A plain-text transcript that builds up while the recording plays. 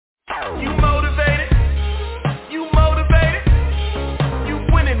You motivated? You motivated? You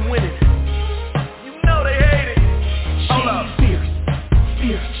winning. You know they hate it. Hold up. Fierce.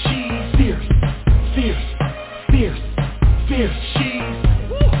 She's fierce. She's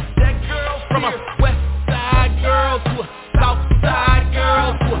that girl from a west side girl to a south side girl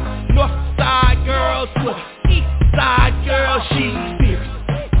to a north side girl to a east side girl. She's fierce.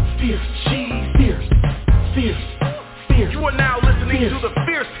 She's fierce. You are now listening to the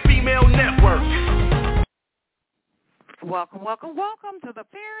Fierce Female Network. Welcome to the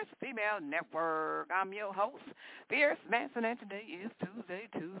Fierce Female Network. I'm your host, Fierce Manson, and today is Tuesday,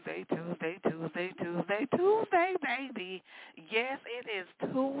 baby. Yes, it is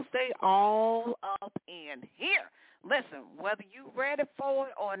Tuesday all up in here. Listen, whether you ready for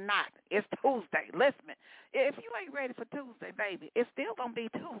it or not, it's Tuesday. Listen, if you ain't ready for Tuesday, baby, it's still going to be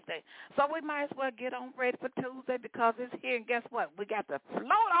Tuesday. So we might as well get on ready for Tuesday because it's here, and guess what? We got to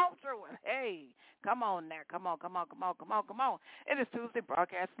float on through it. Hey, come on now. Come on. It is Tuesday,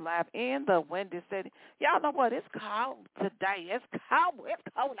 broadcast live in the Windy City. Y'all know what? It's cold today. It's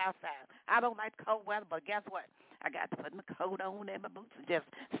cold outside. I don't like cold weather, but guess what? I got to put my coat on and my boots and just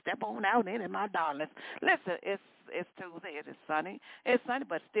step on out in it, my darlings. Listen, it's Tuesday. It is sunny. It's sunny,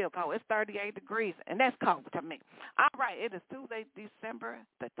 but still cold. It's 38 degrees, and that's cold to me. All right, it is Tuesday, December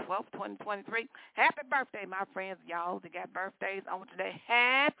the 12th, 2023. Happy birthday, my friends, y'all that got birthdays on today.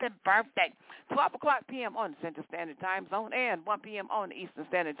 Happy birthday. 12 o'clock p.m. on the Central Standard Time Zone and 1 p.m. on the Eastern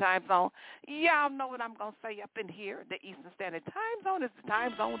Standard Time Zone. Y'all know what I'm going to say up in here. The Eastern Standard Time Zone is the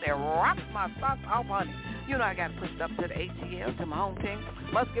time zone that rocks my socks off, honey. You know I got to push it up to the ATL, to my home team.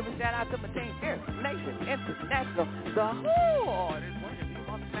 Must give a shout out to my team, Fierce Nation International, the hardest working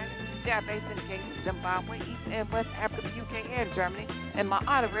people on the planet. They are based in Kenya, Zimbabwe, East and West Africa, UK, and Germany, and my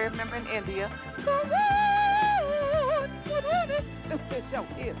honorary member in India. This show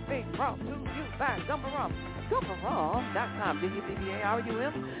is being brought to you by Gumbarum. Gumbarum.com,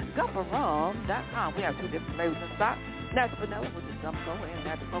 GUBBARUM, Gumbarum.com. We have two different flavors in stock. Natural vanilla, which is gum soda, and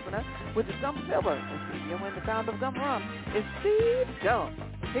natural coconut, which is gum silver. And CEO and the founder of Gum Rum is Steve Gum.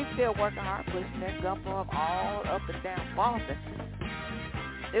 He's still working hard, pushing that gum rum all up and down Boston.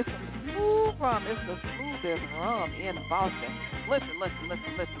 It's a smooth rum. It's the smoothest rum in Boston. Listen.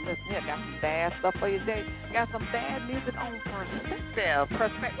 Here, got some bad stuff for you today. Got some bad music on perspective.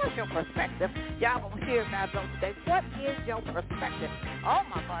 What's your perspective? Y'all gonna hear about those today. What is your perspective? Oh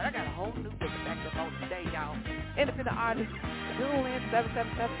my God, I got a whole new perspective on today, y'all. Independent artist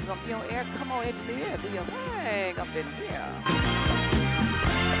judalion777 is gonna be on air. Come on into the air. Do your thing up in here.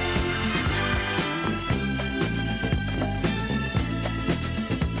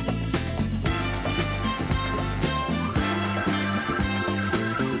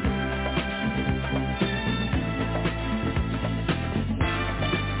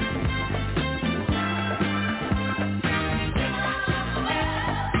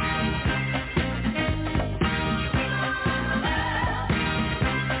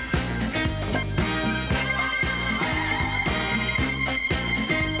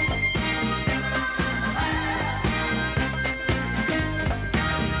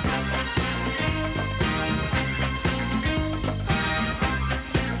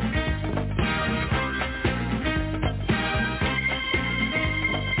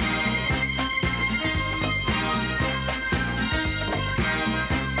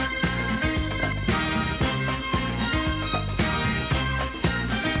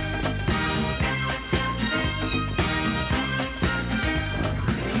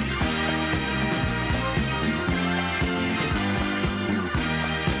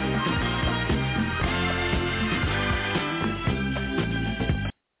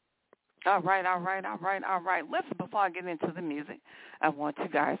 All right. Listen, before I get into the music, I want you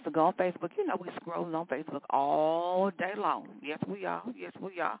guys to go on Facebook. You know, we scrolling on Facebook all day long. Yes, we are.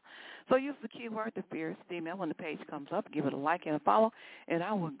 So use the keyword, the Fierce Female. When the page comes up, give it a like and a follow, and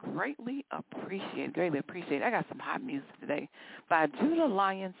I would greatly appreciate it. I got some hot music today by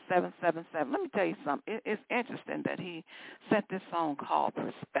judalion777. Let me tell you something. It's interesting that he sent this song called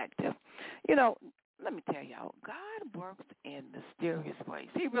Perspective. You know, let me tell y'all, God works in mysterious ways.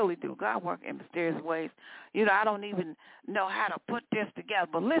 He really do. God works in mysterious ways. You know, I don't even know how to put this together.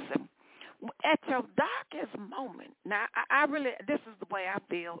 But listen, at your darkest moment, now I really, this is the way I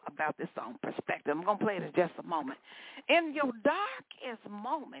feel about this song, Perspective. I'm going to play it in just a moment. In your darkest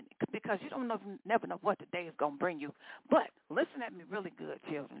moment, because you don't never know what the day is going to bring you. But listen at me really good,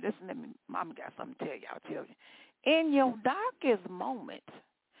 children. Listen at me. Mama got something to tell y'all, children. In your darkest moment,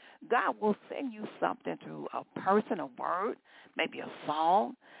 God will send you something through a person, a word, maybe a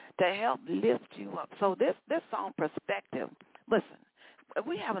song to help lift you up. So this song, Perspective, listen,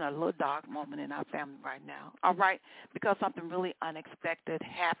 we're having a little dark moment in our family right now, all right, because something really unexpected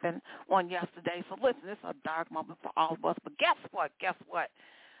happened on yesterday. So listen, it's a dark moment for all of us. But guess what?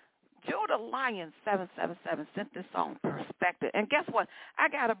 judalion777 sent this song, Perspective. And guess what? I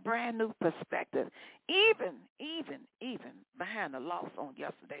got a brand new perspective. Even behind the loss on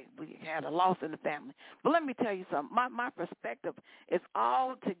yesterday, we had a loss in the family. But let me tell you something. My perspective is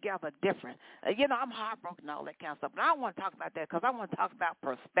altogether different. I'm heartbroken and all that kind of stuff. But I don't want to talk about that because I want to talk about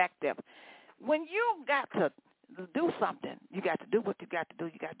perspective. When you got to do something, you got to do what you got to do.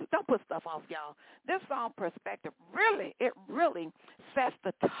 Don't put stuff off, y'all. This song, Perspective, really sets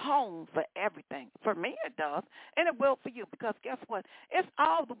the tone for everything. For me, it does, and it will for you, because guess what? It's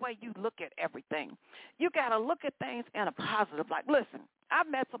all the way you look at everything. You got to look at things in a positive light. Listen, I've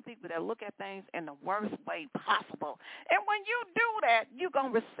met some people that look at things in the worst way possible. And when you do that, you're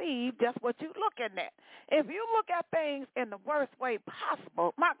going to receive just what you're looking at. If you look at things in the worst way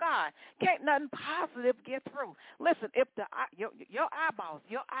possible, my God, can't nothing positive get through. Listen, if your eyeballs,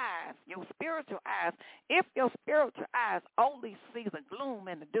 your eyes, your spiritual eyes, if your spiritual eyes only see the gloom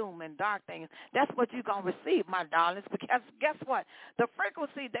and the doom and dark things, that's what you're going to receive, my darlings, because guess what? The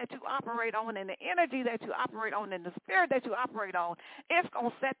frequency that you operate on and the energy that you operate on and the spirit that you operate on, it's going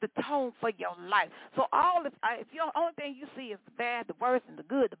to set the tone for your life. So if your only thing you see is the bad, the worst, and the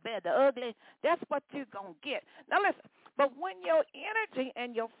good, the bad, the ugly, that's what you're going to get. Now listen, but when your energy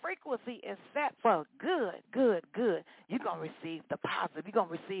and your frequency is set for good, you're going to receive the positive. You're going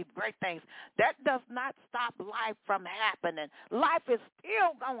to receive great things. That does not stop life from happening. Life is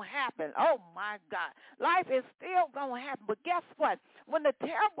still going to happen. Oh, my God. Life is still going to happen. But guess what? When the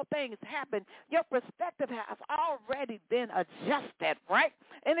terrible things happen, your perspective has already been adjusted, right?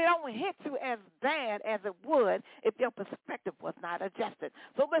 And it only hits you as bad as it would if your perspective was not adjusted.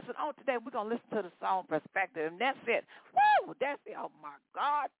 So listen, on today, we're going to listen to the song Perspective, and that's it. Woo! That's it. Oh, my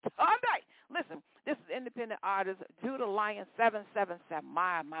God. All right. Listen, this is independent artist judalion777.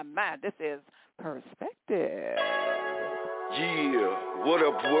 My. This is Perspective. Yeah, what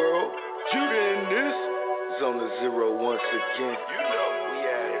up, world? Judah in this. It's on the zero once again. You know we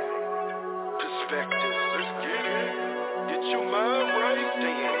at it. Perspective. Let's get it. Get your mind right.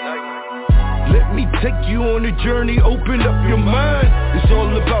 Day and night. Let me take you on a journey, open up your mind. It's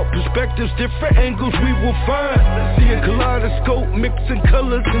all about perspectives, different angles we will find. See a kaleidoscope, mixing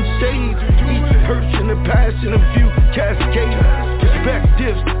colors and shades. Each person a passion, a view cascade.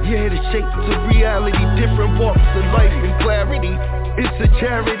 Perspectives, yeah, the shapes of reality. Different walks of life and clarity. It's a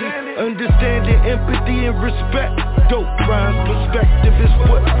charity, understanding empathy and respect. Dope rhymes, perspective is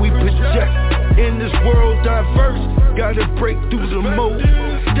what we project. In this world diverse, gotta break through the mold.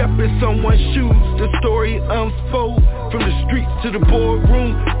 Step in someone's shoes, the story unfolds. From the streets to the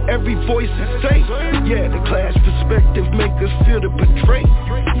boardroom, every voice is safe. Yeah, the class perspective make us feel the betray.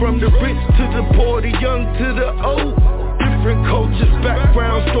 From the rich to the poor, the young to the old. Different cultures,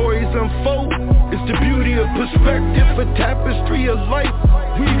 background stories unfold. It's the beauty of perspective, a tapestry of life.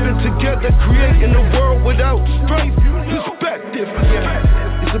 Weaving together, creating a world without strife. Perspective,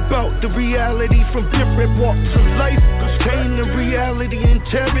 yeah. It's about the reality from different walks of life. Obtaining reality and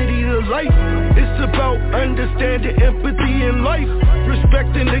charity to life. It's about understanding empathy in life.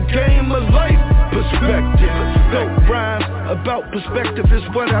 Respecting the game of life. Perspective, dope rhymes about perspective is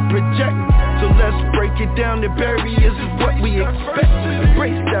what I project. So let's break it down, the barriers is what we expect.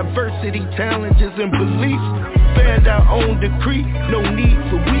 Embrace diversity, challenges and beliefs. Band our own decree, no need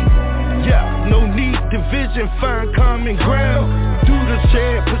for weak. Yeah, no need division, find common ground. Through the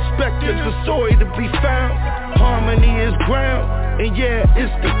shared perspectives, a story to be found. Harmony is ground, and yeah,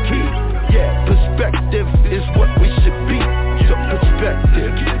 it's the key. Yeah, perspective is what we should be. So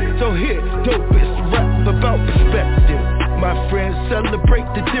perspective, so here, dopest rap about perspective. My friends, celebrate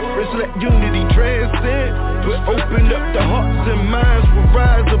the difference, let unity transcend. We'll open up the hearts and minds, we'll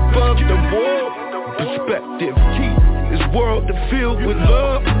rise above the world. Perspective key is world to fill with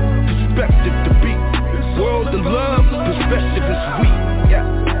love. Perspective to be world of love. Perspective is we.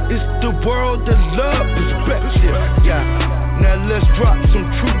 Yeah, it's the world of love. Perspective. Yeah. Now let's drop some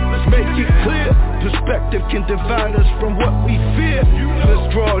truth. Let's make it clear. Perspective can divide us from what we fear.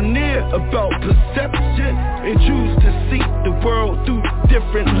 Let's draw near about perception and choose to see the world through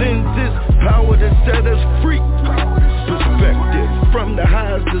different lenses. Power to set us free. Perspective from the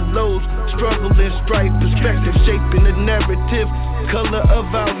highs to lows, struggle and strife. Perspective shaping the narrative, color of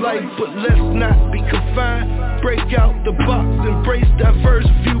our life. But let's not be confined. Break out the box, embrace diverse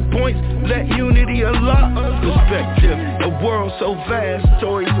viewpoints. Let unity unlock. Perspective, a world so vast,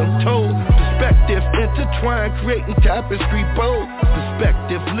 stories untold. Perspective, intertwined, creating tapestry bold.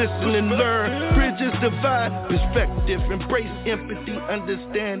 Perspective, listen and learn. Bridges divide. Perspective, embrace empathy,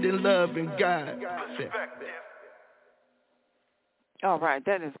 understanding, love, and God. All right,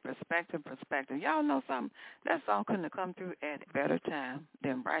 that is perspective. Y'all know something? That song couldn't have come through at a better time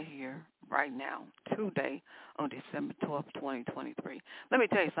than right here, right now, today, on December 12th, 2023. Let me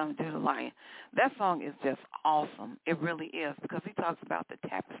tell you something, Judalion. That song is just awesome. It really is, because he talks about the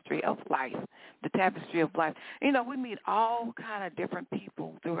tapestry of life, the tapestry of life. You know, we meet all kind of different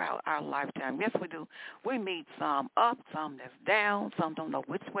people throughout our lifetime. Yes, we do. We meet some up, some that's down, some don't know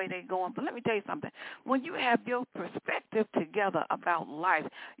which way they're going. But let me tell you something. When you have your perspective together about life,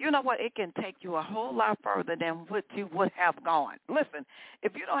 you know what? It can take you a whole lot further than what you would have gone. Listen,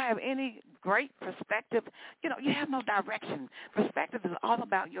 if you don't have any great perspective, you know, you have no direction. Perspective is all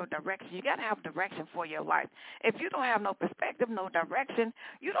about your direction. You got to have direction for your life. If you don't have no perspective, no direction,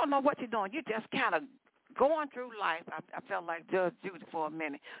 you don't know what you're doing. You just kind of going through life. I felt like Judge Judy for a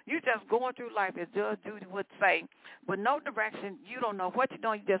minute. You just going through life, as Judge Judy would say, with no direction. You don't know what you're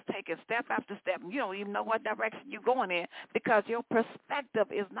doing. You just take it step after step, and you don't even know what direction you're going in because your perspective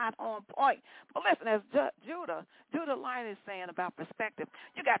is not on point. But listen, as Judalion is saying about perspective,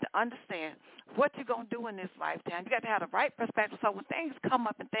 you got to understand what you're going to do in this lifetime. You got to have the right perspective, so when things come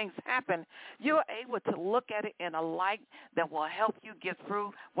up and things happen, you're able to look at it in a light that will help you get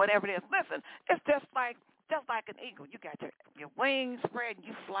through whatever it is. Listen, it's just like an eagle. You got your wings spread and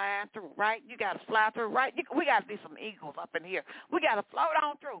you flying through, right? You got to fly through, right? We got to be some eagles up in here. We got to float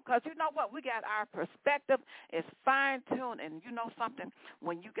on through, because you know what? We got our perspective is fine-tuned, and you know something?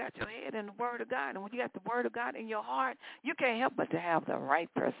 When you got your head in the Word of God, and when you got the Word of God in your heart, you can't help but to have the right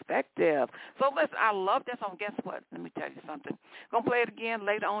perspective. So listen, I love that song. Guess what? Let me tell you something. Going to play it again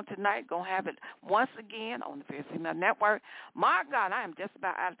later on tonight. Going to have it once again on the Fierce Female Network. My God, I am just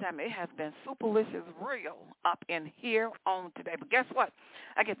about out of time. It has been superlicious real up in here on today. But guess what?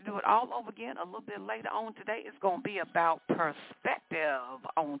 I get to do it all over again a little bit later on today. It's going to be about perspective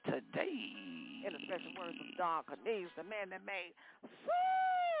on today. In the special words of Don Cornelius, the man that made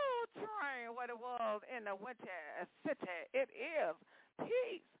Soul Train what it was in the Winter City. It is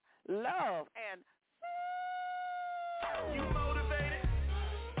peace, love,